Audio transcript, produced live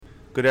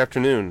Good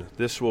afternoon.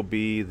 This will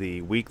be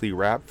the weekly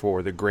wrap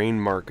for the grain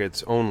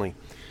markets only.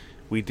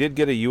 We did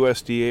get a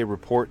USDA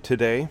report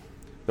today.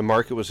 The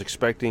market was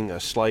expecting a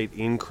slight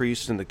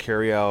increase in the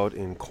carryout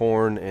in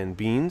corn and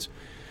beans,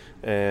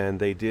 and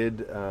they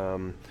did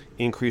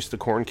increase the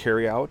corn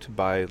carryout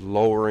by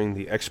lowering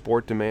the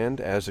export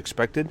demand as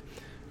expected,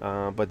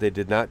 but they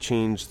did not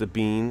change the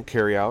bean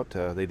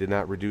carryout. They did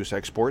not reduce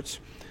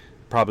exports.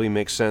 Probably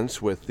makes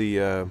sense with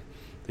the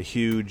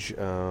huge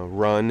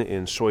run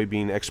in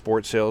soybean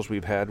export sales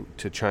we've had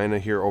to China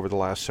here over the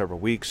last several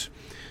weeks,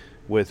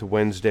 with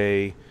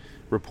Wednesday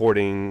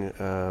reporting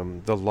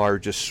the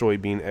largest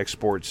soybean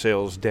export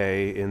sales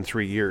day in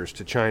 3 years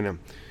to China.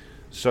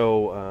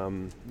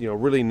 So,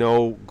 really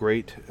no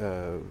great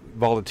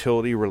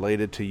volatility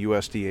related to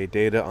USDA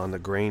data on the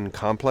grain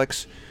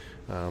complex.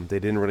 They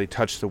didn't really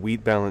touch the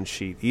wheat balance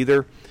sheet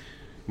either.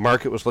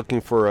 Market was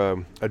looking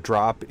for a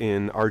drop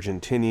in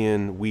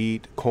Argentinian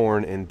wheat,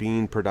 corn, and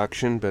bean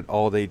production, but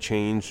all they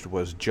changed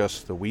was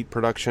just the wheat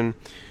production.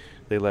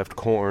 They left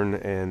corn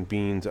and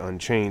beans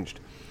unchanged.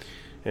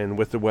 And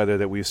with the weather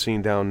that we've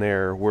seen down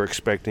there, we're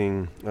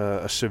expecting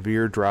a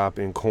severe drop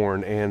in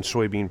corn and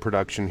soybean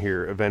production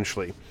here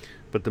eventually.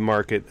 But the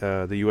market,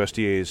 the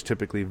USDA, is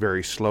typically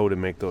very slow to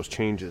make those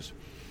changes.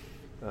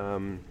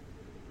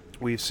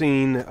 We've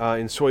seen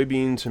in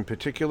soybeans in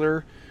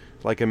particular,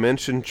 like I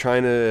mentioned,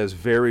 China is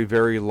very,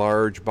 very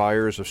large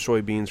buyers of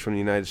soybeans from the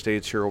United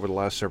States here over the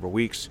last several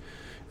weeks,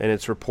 and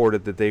it's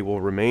reported that they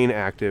will remain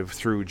active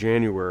through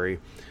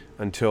January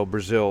until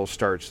Brazil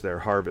starts their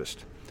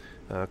harvest.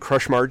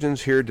 Crush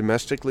margins here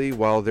domestically,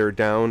 while they're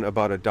down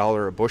about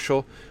 $1 a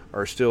bushel,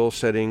 are still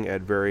sitting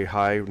at very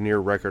high, near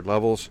record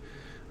levels.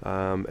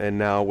 And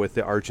now with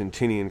the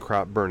Argentinian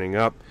crop burning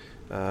up,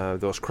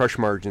 those crush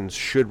margins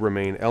should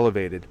remain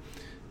elevated.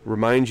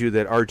 Remind you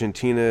that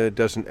Argentina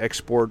doesn't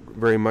export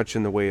very much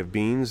in the way of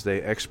beans. They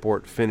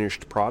export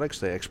finished products.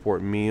 They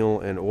export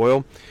meal and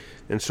oil.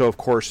 And so, of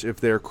course, if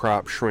their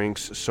crop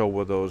shrinks, so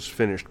will those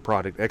finished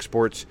product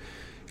exports,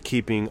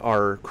 keeping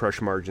our crush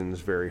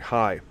margins very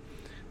high.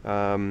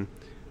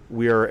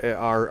 We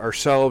are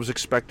ourselves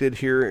expected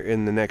here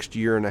in the next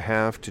year and a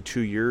half to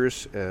 2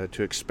 years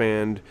to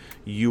expand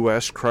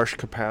U.S. crush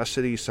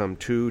capacity some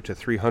 200 to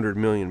 300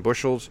 million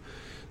bushels.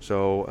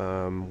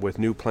 So with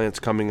new plants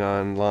coming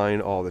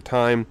online all the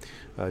time,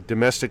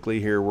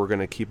 domestically here we're going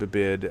to keep a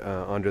bid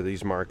under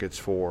these markets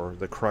for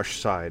the crush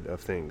side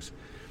of things.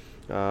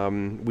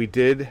 We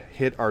did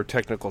hit our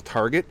technical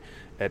target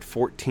at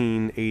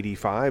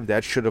 14.85.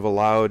 That should have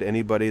allowed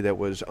anybody that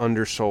was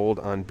undersold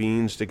on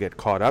beans to get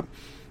caught up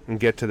and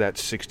get to that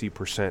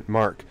 60%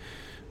 mark.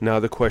 Now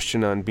the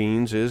question on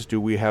beans is,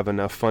 do we have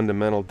enough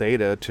fundamental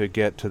data to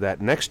get to that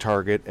next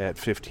target at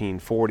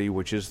 15.40,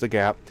 which is the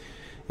gap?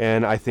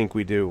 And I think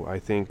we do. I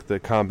think the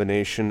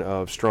combination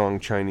of strong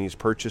Chinese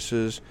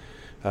purchases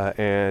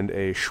and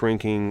a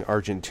shrinking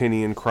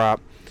Argentinian crop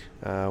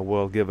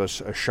will give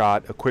us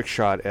a quick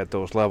shot at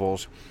those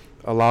levels,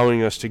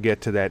 allowing us to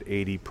get to that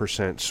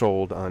 80%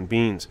 sold on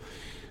beans.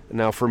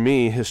 Now, for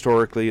me,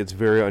 historically, it's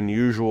very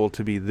unusual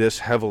to be this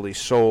heavily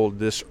sold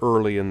this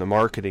early in the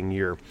marketing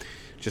year,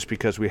 just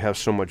because we have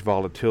so much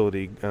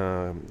volatility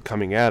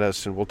coming at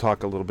us, and we'll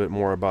talk a little bit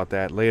more about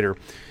that later.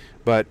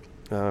 But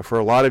for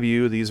a lot of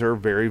you, these are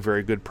very,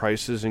 very good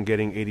prices, and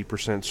getting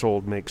 80%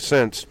 sold makes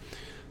sense.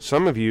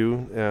 Some of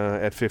you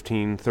at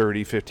 15.30,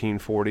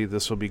 15.40,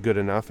 this will be good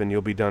enough, and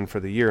you'll be done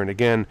for the year. And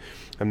again,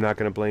 I'm not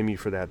going to blame you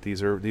for that.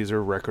 These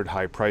are record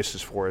high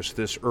prices for us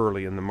this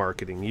early in the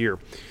marketing year.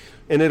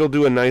 And it'll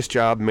do a nice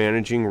job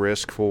managing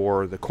risk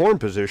for the corn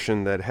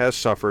position that has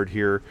suffered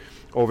here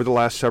over the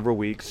last several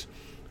weeks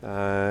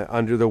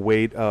under the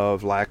weight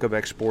of lack of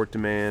export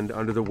demand,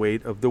 under the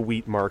weight of the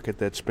wheat market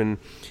that's been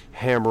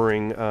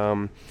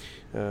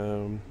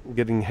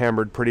getting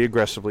hammered pretty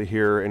aggressively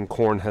here, and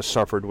corn has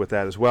suffered with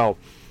that as well.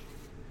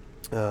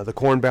 The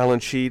corn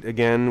balance sheet,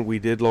 again, we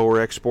did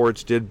lower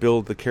exports, did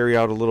build the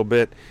carryout a little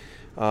bit.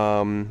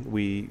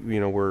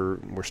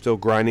 We're still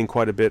grinding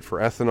quite a bit for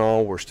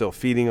ethanol. We're still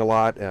feeding a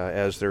lot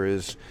as there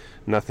is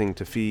nothing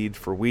to feed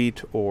for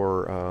wheat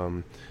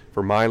or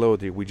for milo.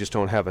 We just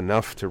don't have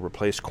enough to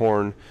replace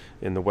corn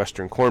in the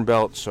western corn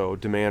belt, so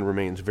demand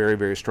remains very,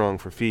 very strong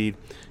for feed,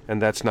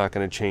 and that's not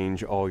going to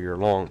change all year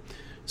long.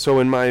 So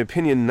in my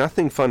opinion,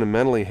 nothing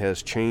fundamentally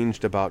has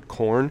changed about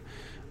corn,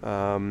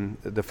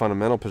 the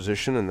fundamental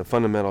position and the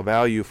fundamental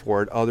value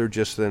for it, other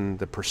just than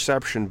the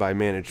perception by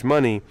managed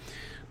money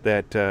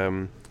that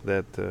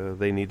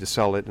they need to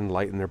sell it and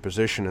lighten their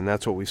position, and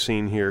that's what we've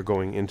seen here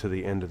going into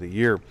the end of the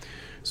year.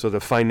 So the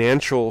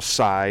financial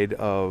side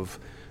of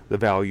the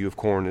value of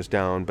corn is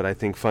down, but I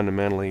think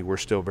fundamentally we're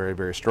still very,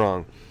 very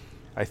strong.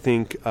 I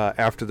think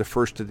after the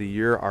first of the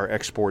year, our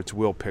exports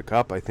will pick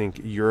up. I think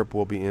Europe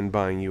will be in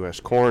buying U.S.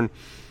 corn,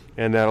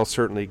 and that'll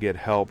certainly get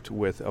helped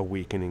with a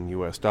weakening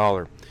U.S.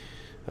 dollar.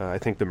 I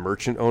think the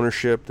merchant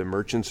ownership, the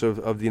merchants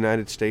of the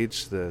United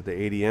States, the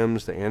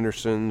ADMs, the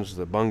Andersons,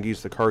 the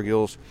Bungys, the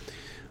Cargills,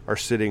 are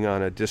sitting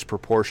on a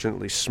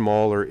disproportionately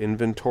smaller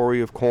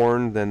inventory of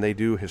corn than they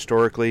do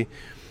historically.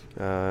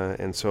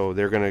 and so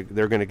they're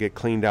gonna get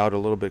cleaned out a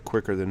little bit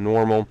quicker than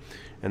normal,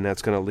 and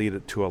that's going to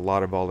lead to a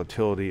lot of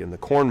volatility in the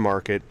corn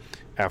market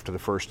after the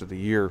first of the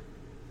year.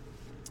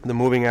 The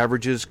moving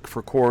averages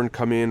for corn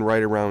come in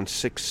right around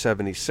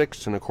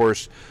 676, and of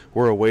course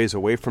we're a ways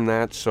away from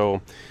that.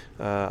 So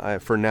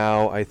for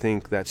now, I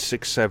think that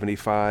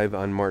 675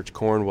 on March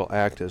corn will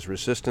act as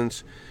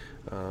resistance,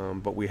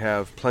 but we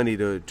have plenty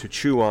to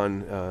chew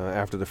on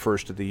after the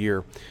first of the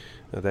year.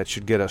 That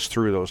should get us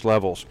through those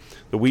levels.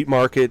 The wheat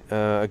market,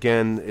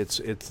 again,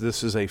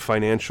 this is a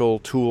financial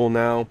tool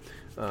now.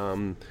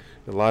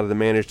 A lot of the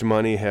managed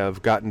money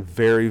have gotten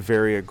very,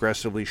 very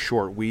aggressively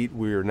short wheat.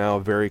 We are now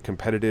very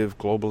competitive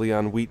globally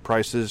on wheat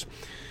prices,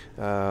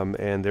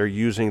 and they're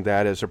using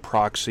that as a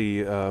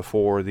proxy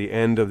for the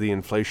end of the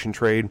inflation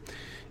trade,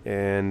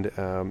 and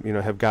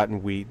have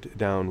gotten wheat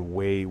down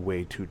way,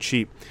 way too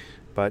cheap.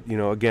 But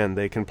again,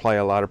 they can apply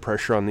a lot of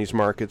pressure on these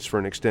markets for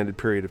an extended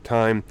period of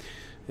time,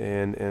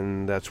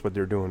 and that's what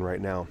they're doing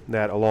right now.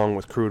 That, along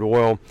with crude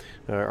oil,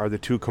 are the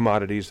two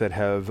commodities that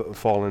have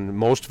fallen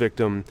most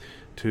victim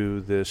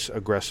to this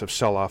aggressive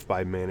sell-off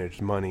by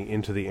managed money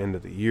into the end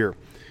of the year.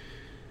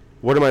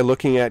 What am I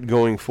looking at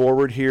going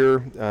forward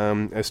here?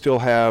 I still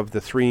have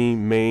the three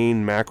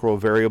main macro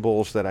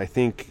variables that I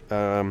think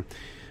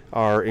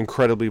are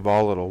incredibly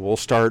volatile. We'll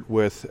start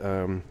with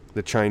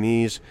the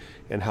Chinese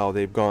and how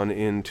they've gone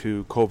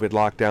into COVID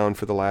lockdown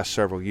for the last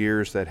several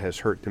years. That has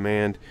hurt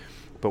demand,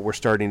 but we're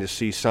starting to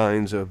see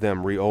signs of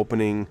them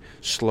reopening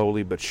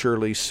slowly but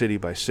surely, city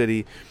by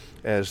city,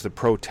 as the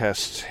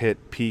protests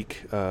hit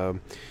peak.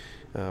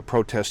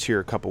 Protest here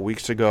a couple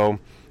weeks ago.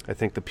 I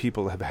think the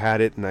people have had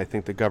it, and I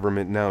think the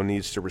government now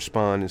needs to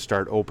respond and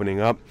start opening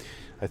up.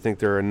 I think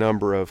there are a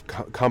number of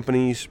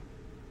companies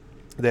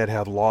that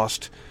have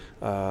lost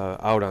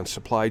out on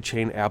supply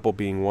chain, Apple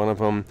being one of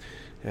them,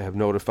 have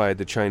notified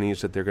the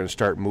Chinese that they're going to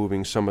start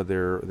moving some of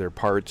their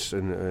parts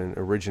and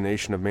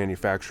origination of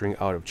manufacturing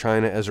out of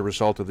China as a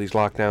result of these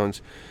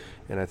lockdowns,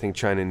 and I think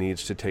China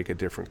needs to take a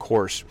different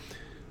course.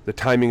 The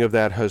timing of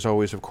that has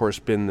always, of course,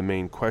 been the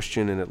main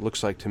question, and it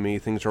looks like to me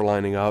things are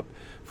lining up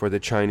for the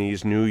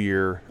Chinese New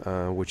Year,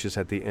 which is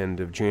at the end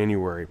of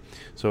January.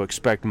 So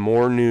expect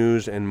more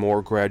news and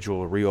more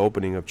gradual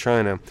reopening of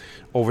China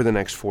over the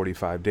next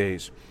 45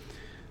 days.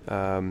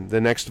 The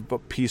next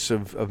piece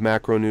of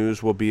macro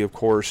news will be, of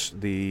course,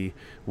 the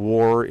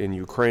war in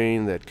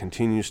Ukraine that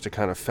continues to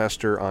kind of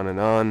fester on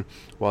and on.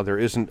 While there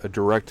isn't a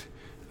direct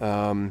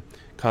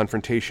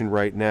confrontation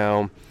right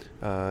now,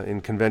 in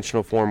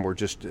conventional form, we're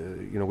just,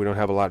 we don't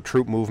have a lot of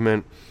troop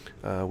movement.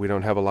 We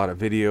don't have a lot of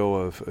video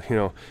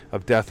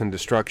of death and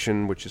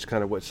destruction, which is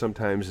kind of what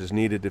sometimes is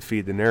needed to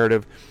feed the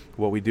narrative.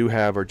 What we do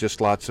have are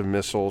just lots of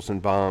missiles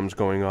and bombs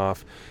going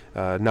off,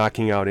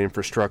 knocking out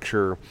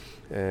infrastructure,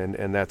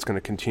 and that's going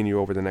to continue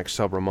over the next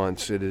several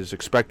months. It is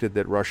expected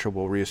that Russia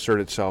will reassert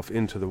itself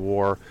into the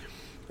war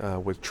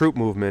with troop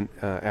movement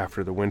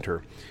after the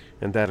winter,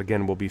 and that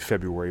again will be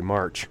February,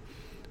 March.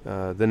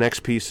 The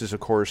next piece is, of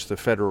course, the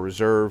Federal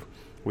Reserve,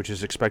 which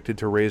is expected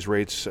to raise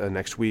rates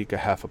next week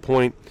 0.5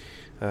 point,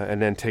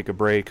 and then take a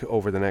break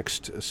over the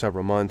next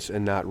several months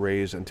and not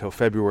raise until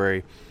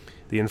February.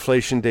 The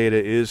inflation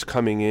data is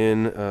coming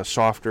in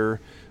softer,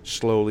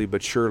 slowly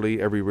but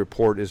surely. Every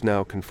report is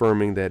now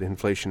confirming that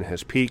inflation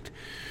has peaked,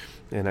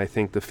 and I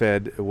think the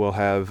Fed will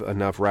have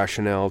enough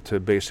rationale to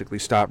basically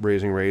stop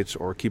raising rates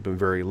or keep them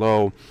very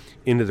low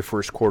into the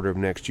first quarter of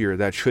next year.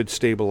 That should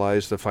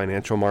stabilize the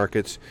financial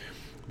markets.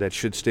 That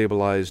should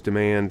stabilize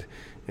demand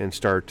and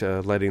start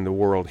letting the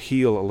world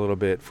heal a little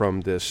bit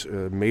from this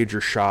major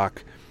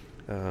shock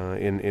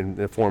in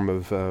the form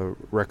of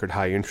record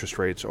high interest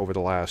rates over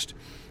the last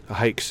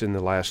hikes in the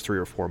last 3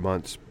 or 4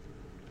 months.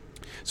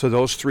 So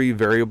those three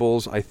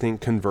variables, I think,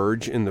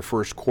 converge in the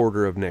first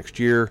quarter of next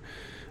year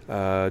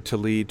to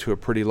lead to a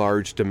pretty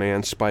large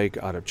demand spike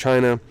out of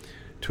China,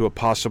 to a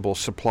possible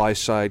supply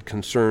side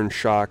concern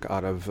shock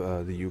out of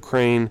the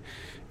Ukraine,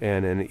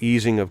 and an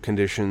easing of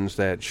conditions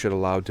that should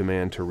allow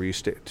demand to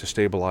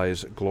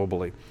stabilize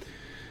globally.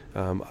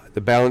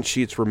 The balance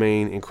sheets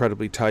remain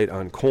incredibly tight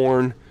on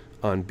corn,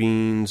 on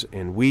beans,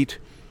 and wheat.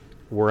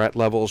 We're at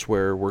levels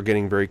where we're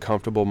getting very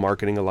comfortable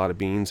marketing a lot of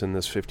beans in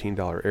this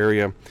 $15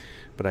 area,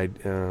 but I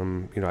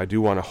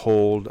do want to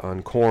hold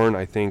on corn.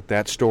 I think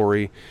that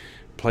story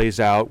plays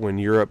out when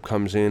Europe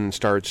comes in and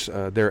starts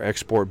their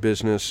export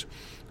business.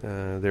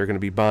 They're going to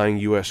be buying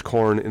U.S.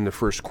 corn in the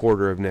first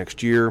quarter of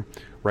next year.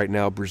 Right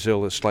now,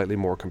 Brazil is slightly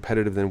more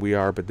competitive than we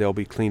are, but they'll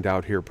be cleaned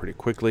out here pretty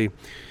quickly.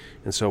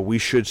 And so we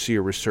should see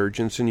a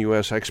resurgence in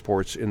U.S.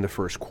 exports in the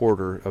first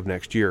quarter of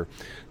next year.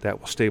 That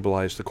will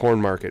stabilize the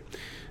corn market.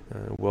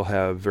 We'll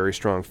have very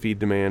strong feed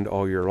demand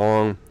all year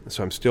long.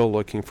 So I'm still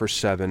looking for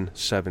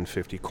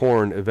 $7.50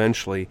 corn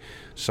eventually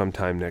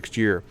sometime next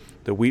year.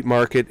 The wheat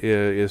market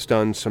is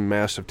done some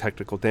massive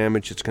technical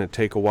damage. It's going to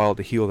take a while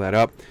to heal that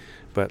up.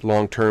 But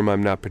long term,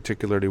 I'm not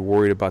particularly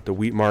worried about the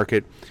wheat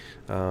market.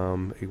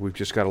 We've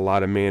just got a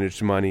lot of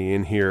managed money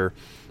in here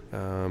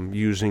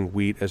using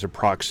wheat as a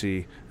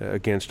proxy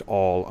against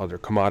all other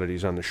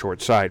commodities on the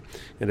short side.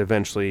 And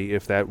eventually,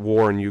 if that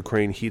war in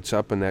Ukraine heats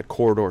up and that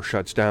corridor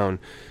shuts down,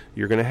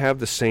 you're going to have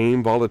the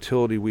same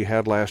volatility we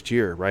had last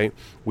year, right?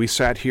 We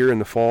sat here in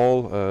the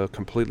fall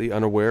completely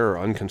unaware or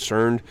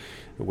unconcerned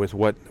with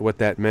what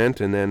that meant,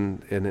 and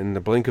then in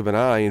the blink of an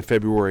eye in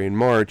February and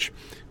March,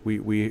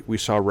 we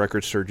saw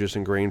record surges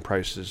in grain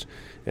prices.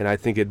 And I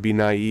think it'd be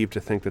naive to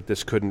think that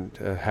this couldn't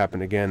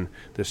happen again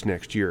this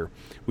next year.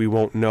 We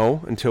won't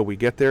know until we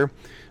get there,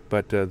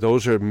 but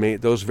those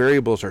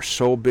variables are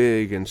so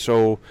big and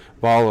so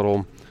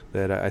volatile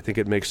that I think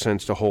it makes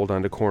sense to hold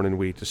on to corn and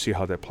wheat to see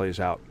how that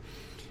plays out.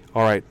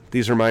 All right,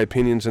 these are my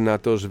opinions and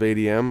not those of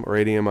ADM or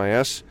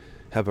ADMIS.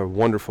 Have a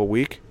wonderful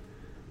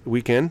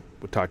weekend.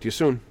 We'll talk to you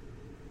soon.